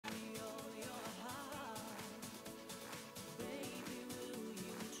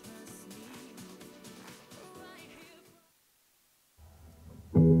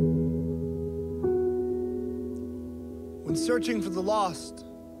searching for the lost,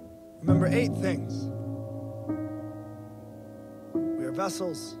 remember 8 things. We are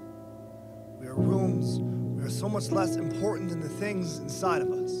vessels, we are rooms, we are so much less important than the things inside of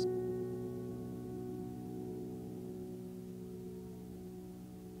us.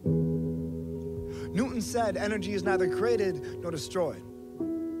 Newton said energy is neither created nor destroyed.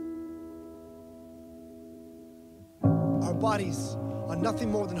 Our bodies are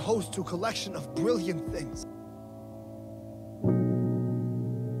nothing more than host to a collection of brilliant things.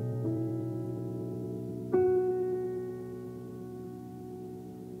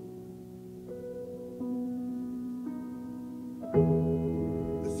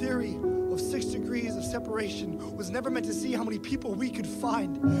 The theory of 6 degrees of separation was never meant to see how many people we could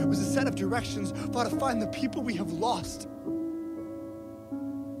find. It was a set of directions for how to find the people we have lost.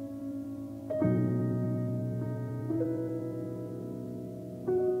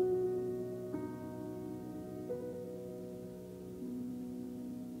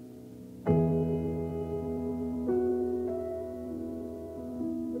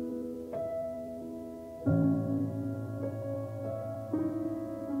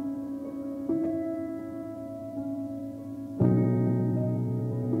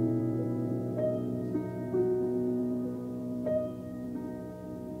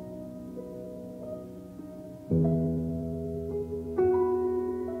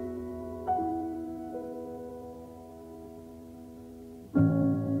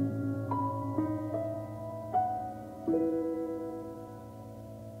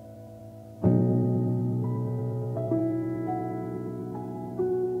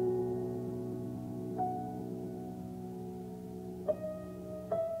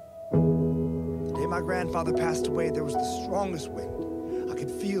 My grandfather passed away, there was the strongest wind. I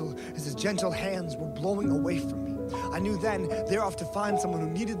could feel as his gentle hands were blowing away from me. I knew then they're off to find someone who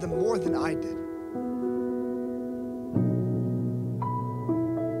needed them more than I did.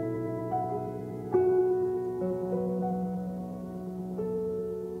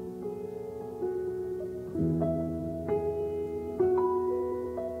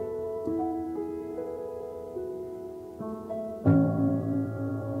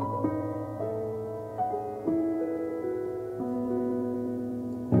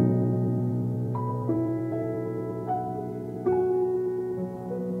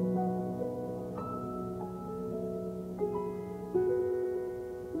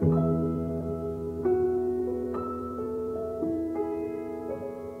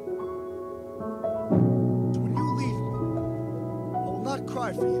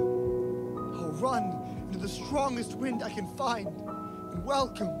 Cry for you. I'll run into the strongest wind I can find and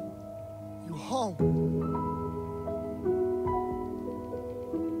welcome you home.